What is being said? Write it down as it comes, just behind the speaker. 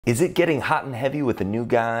Is it getting hot and heavy with a new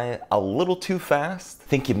guy a little too fast?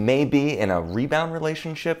 Think you may be in a rebound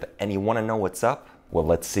relationship and you want to know what's up? Well,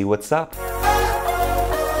 let's see what's up.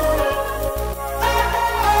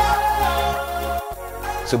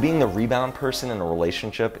 So being the rebound person in a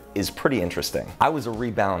relationship is pretty interesting. I was a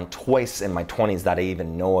rebound twice in my 20s that I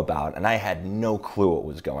even know about, and I had no clue what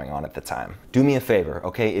was going on at the time. Do me a favor,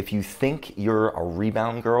 okay? If you think you're a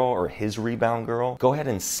rebound girl or his rebound girl, go ahead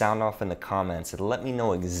and sound off in the comments and let me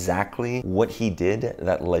know exactly what he did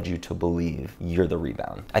that led you to believe you're the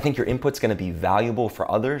rebound. I think your input's gonna be valuable for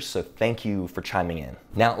others, so thank you for chiming in.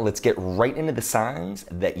 Now let's get right into the signs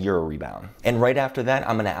that you're a rebound. And right after that,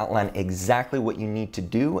 I'm gonna outline exactly what you need to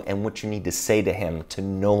do and what you need to say to him to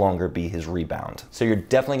no longer be his rebound. So you're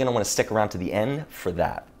definitely gonna wanna stick around to the end for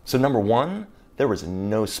that. So number one, there was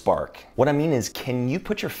no spark. What I mean is, can you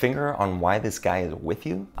put your finger on why this guy is with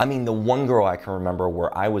you? I mean, the one girl I can remember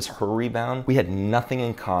where I was her rebound, we had nothing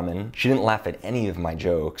in common. She didn't laugh at any of my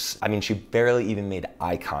jokes. I mean, she barely even made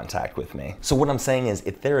eye contact with me. So what I'm saying is,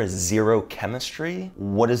 if there is zero chemistry,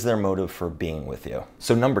 what is their motive for being with you?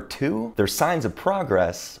 So number two, there's signs of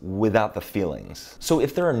progress without the feelings. So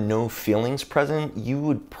if there are no feelings present, you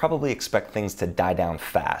would probably expect things to die down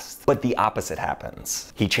fast. But the opposite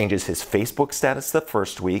happens. He changes his Facebook status the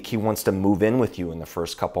first week. He wants to move in with you in the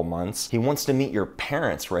first couple months. He wants to meet your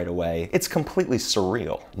parents right away. It's completely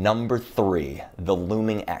surreal. Number three, the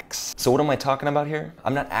looming ex. So what am I talking about here?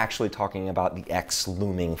 I'm not actually talking about the ex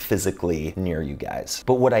looming physically near you guys.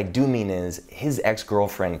 But what I do mean is his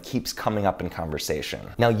ex-girlfriend keeps coming up in conversation.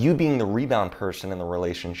 Now, you being the rebound person in the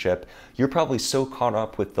relationship, you're probably so caught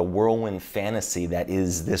up with the whirlwind fantasy that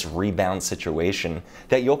is this rebound situation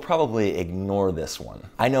that you'll probably ignore this one.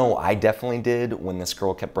 I know I definitely did when this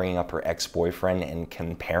girl kept bringing up her ex-boyfriend and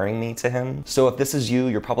comparing me to him. So if this is you,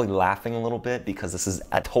 you're probably laughing a little bit because this is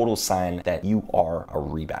a total sign that you are a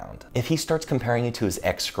rebound. If he starts comparing you to his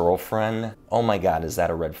ex-girlfriend, oh my God, is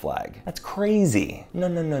that a red flag? That's crazy. No,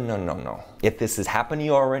 no, no, no, no, no. If this has happened to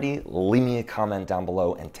you already, leave me a comment down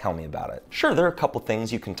below and tell me about it. Sure, there are a couple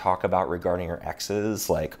things you can talk about regarding your exes,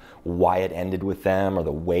 like why it ended with them or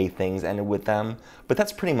the way things ended with them, but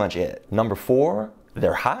that's pretty much it. Number four,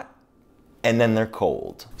 they're hot and then they're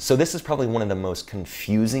cold. So this is probably one of the most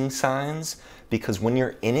confusing signs because when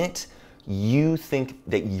you're in it, you think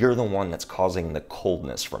that you're the one that's causing the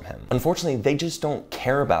coldness from him. Unfortunately, they just don't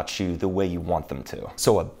care about you the way you want them to.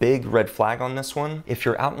 So a big red flag on this one, if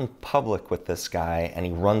you're out in public with this guy and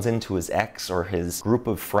he runs into his ex or his group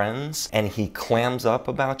of friends and he clams up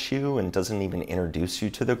about you and doesn't even introduce you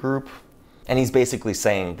to the group, and he's basically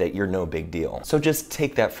saying that you're no big deal. So just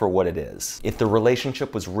take that for what it is. If the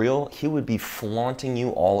relationship was real, he would be flaunting you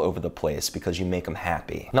all over the place because you make him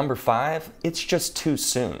happy. Number five, it's just too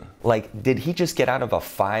soon. Like, did he just get out of a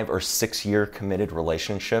 5 or 6 year committed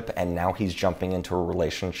relationship and now he's jumping into a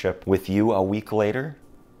relationship with you a week later?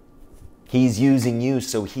 He's using you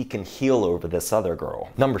so he can heal over this other girl.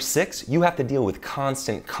 Number six, you have to deal with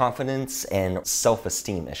constant confidence and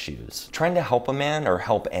self-esteem issues. Trying to help a man, or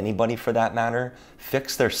help anybody for that matter,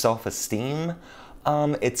 fix their self-esteem,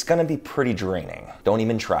 it's gonna be pretty draining. Don't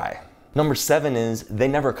even try. Number seven is they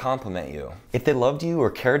never compliment you. If they loved you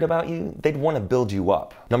or cared about you, they'd want to build you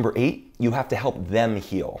up. Number eight, you have to help them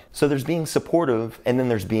heal. So there's being supportive and then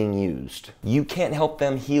there's being used. You can't help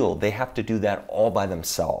them heal. They have to do that all by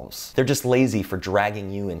themselves. They're just lazy for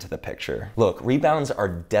dragging you into the picture. Look, rebounds are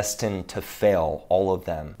destined to fail, all of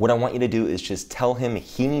them. What I want you to do is just tell him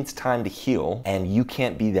he needs time to heal and you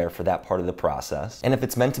can't be there for that part of the process. And if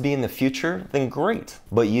it's meant to be in the future, then great.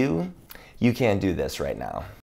 But you can't do this right now.